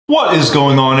What is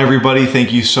going on, everybody?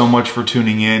 Thank you so much for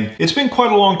tuning in. It's been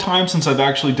quite a long time since I've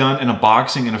actually done an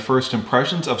unboxing and a first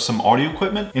impressions of some audio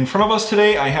equipment. In front of us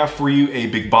today, I have for you a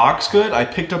big box good. I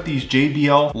picked up these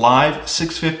JBL Live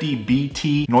 650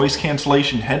 BT noise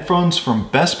cancellation headphones from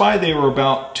Best Buy. They were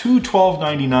about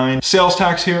 $12.99. Sales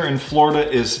tax here in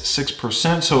Florida is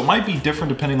 6%, so it might be different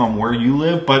depending on where you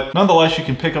live, but nonetheless, you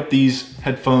can pick up these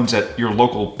headphones at your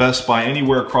local Best Buy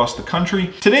anywhere across the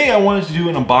country. Today, I wanted to do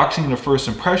an unboxing and a first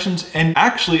impressions, and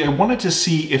actually I wanted to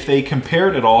see if they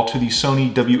compared at all to the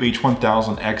Sony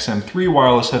WH1000X M3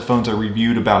 wireless headphones I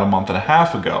reviewed about a month and a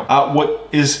half ago. What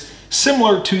is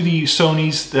similar to the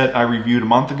Sonys that I reviewed a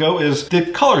month ago is the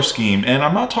color scheme. And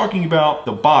I'm not talking about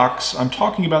the box, I'm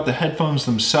talking about the headphones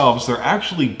themselves. They're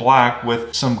actually black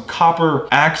with some copper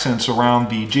accents around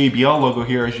the JBL logo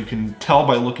here, as you can tell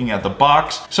by looking at the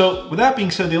box. So with that being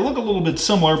said, they look a little bit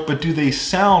similar, but do they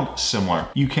sound similar?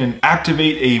 You can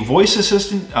activate a voice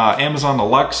assistant, Amazon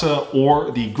Alexa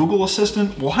or the Google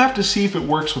Assistant. We'll have to see if it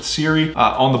works with Siri.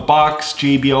 On the box,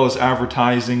 JBL is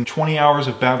advertising 20 hours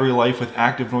of battery life with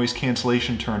active noise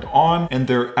cancellation turned on, and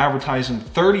they're advertising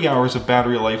 30 hours of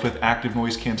battery life with active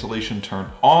noise cancellation turned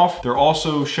off. They're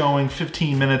also showing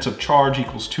 15 minutes of charge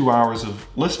equals 2 hours of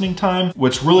listening time.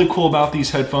 What's really cool about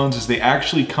these headphones is they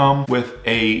actually come with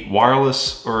a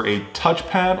wireless or a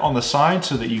touchpad on the side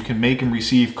so that you can make and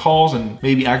receive calls and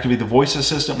maybe activate the voice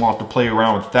assistant. We'll have to play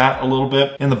around with that a little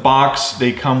bit. In the box,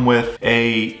 they come with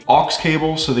a aux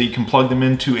cable so that you can plug them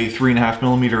into a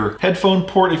 3.5mm headphone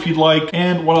port if you'd like.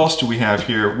 And what else do we have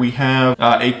here? We have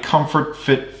a comfort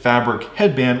fit fabric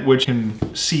headband, which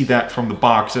can see that from the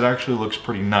box. It actually looks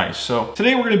pretty nice. So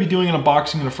today we're going to be doing an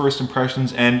unboxing and a first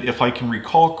impressions, and if I can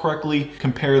recall correctly,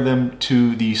 compare them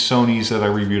to the Sonys that I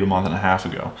reviewed a month and a half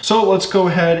ago. So let's go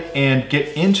ahead and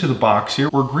get into the box here.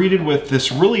 We're greeted with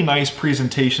this really nice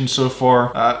presentation so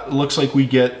far. It looks like we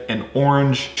get an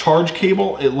orange charge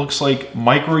cable. It looks like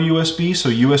micro USB, so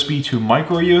USB to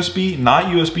micro USB, not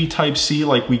USB Type-C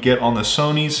like we get on the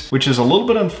Sonys, which is a little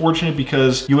bit unfortunate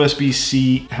because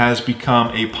USB-C has become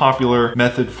a popular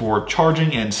method for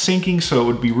charging and syncing, so it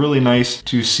would be really nice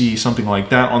to see something like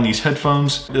that on these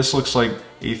headphones. This looks like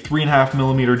a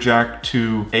 3.5mm jack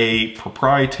to a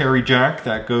proprietary jack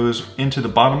that goes into the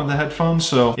bottom of the headphones,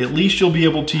 so at least you'll be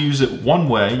able to use it one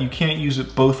way. You can't use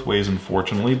it both ways,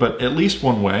 unfortunately, but at least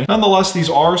one way. Nonetheless, these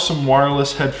are some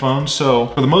wireless headphones, so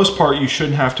for the most part, you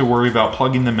shouldn't have to worry about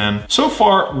plugging them in. So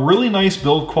far, really nice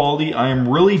build quality. I am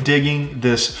really digging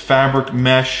this fabric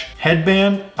mesh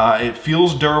headband. It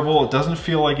feels durable. It doesn't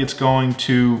feel like it's going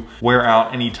to wear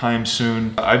out anytime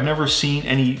soon. I've never seen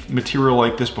any material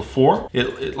like this before.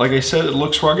 Like I said, it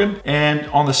looks rugged. And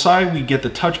on the side, we get the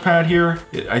touchpad here.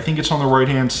 I think it's on the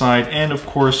right-hand side. And of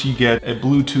course, you get a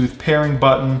Bluetooth pairing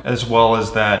button, as well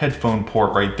as that headphone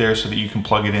port right there so that you can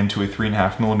plug it into a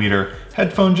 3.5mm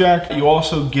headphone jack. You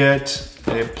also get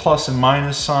a plus and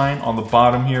minus sign on the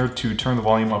bottom here to turn the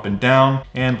volume up and down,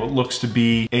 and what looks to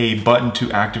be a button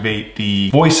to activate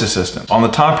the voice assistant. On the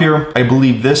top here, I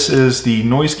believe this is the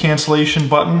noise cancellation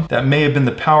button. That may have been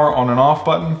the power on and off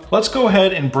button. Let's go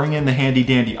ahead and bring in the handy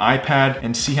dandy iPad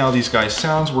and see how these guys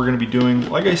sound. We're going to be doing,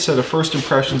 like I said, a first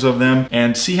impressions of them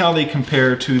and see how they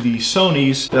compare to the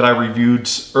Sonys that I reviewed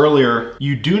earlier.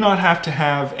 You do not have to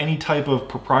have any type of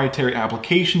proprietary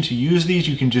application to use these.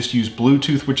 You can just use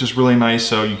Bluetooth, which is really nice.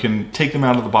 So you can take them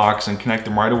out of the box and connect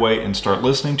them right away and start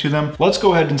listening to them. Let's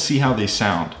go ahead and see how they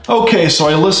sound. Okay, so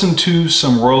I listened to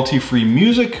some royalty-free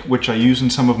music, which I use in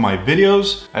some of my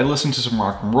videos. I listened to some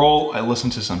rock and roll. I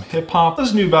listened to some hip hop. I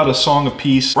listened to about a song a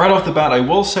piece. Right off the bat, I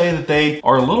will say that they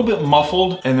are a little bit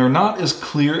muffled and they're not as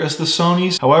clear as the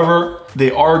Sonys. However, they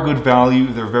are good value.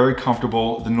 They're very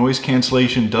comfortable. The noise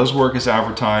cancellation does work as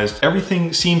advertised.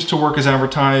 Everything seems to work as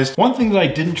advertised. One thing that I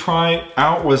didn't try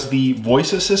out was the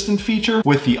voice assistant feature.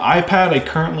 With the iPad, I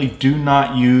currently do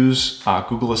not use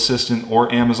Google Assistant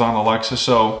or Amazon Alexa,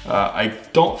 so I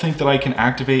don't think that I can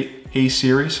activate Hey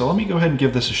Siri. So let me go ahead and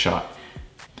give this a shot.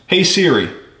 Hey Siri.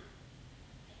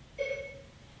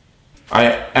 I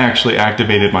actually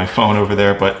activated my phone over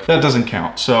there, but that doesn't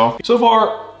count. So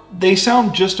far, they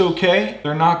sound just okay.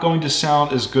 They're not going to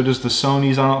sound as good as the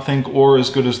Sonys, I don't think, or as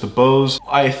good as the Bose.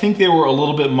 I think they were a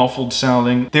little bit muffled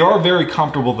sounding. They are very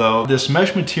comfortable though. This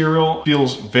mesh material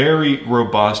feels very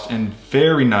robust and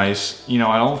very nice. You know,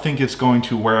 I don't think it's going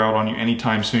to wear out on you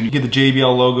anytime soon. You get the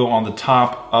JBL logo on the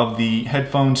top of the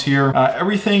headphones here.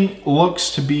 Everything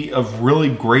looks to be of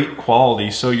really great quality.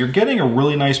 So you're getting a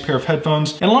really nice pair of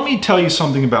headphones. And let me tell you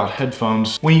something about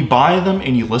headphones. When you buy them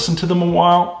and you listen to them a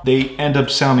while, they end up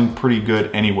sounding pretty good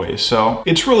anyway. So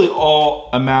it's really all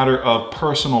a matter of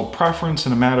personal preference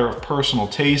and a matter of personal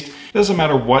taste. It doesn't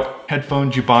matter what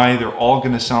headphones you buy, they're all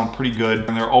gonna sound pretty good,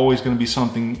 and they're always gonna be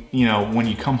something, you know, when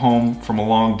you come home from a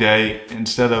long day,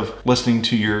 instead of listening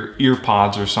to your ear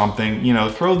pods or something, you know,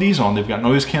 throw these on. They've got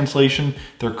noise cancellation,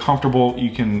 they're comfortable,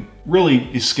 you can really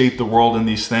escape the world in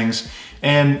these things,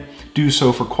 and do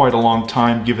so for quite a long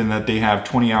time, given that they have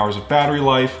 20 hours of battery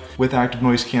life with active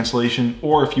noise cancellation,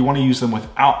 or if you want to use them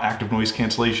without active noise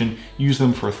cancellation, use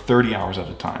them for 30 hours at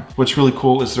a time. What's really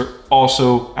cool is they're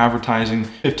also advertising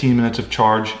 15 minutes of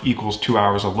charge equals 2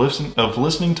 hours of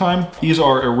listening time. These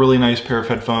are a really nice pair of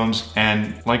headphones,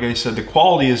 and like I said, the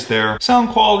quality is there. Sound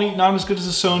quality, not as good as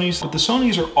the Sonys, but the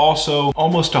Sonys are also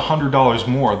almost $100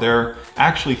 more. They're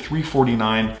actually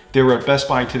 $349. They were at Best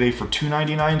Buy today for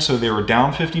 $299, so they were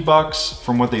down 50 bucks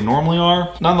from what they normally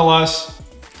are. Nonetheless,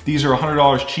 these are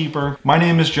 $100 cheaper. My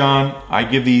name is John. I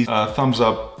give these a thumbs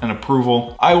up and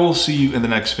approval. I will see you in the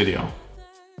next video.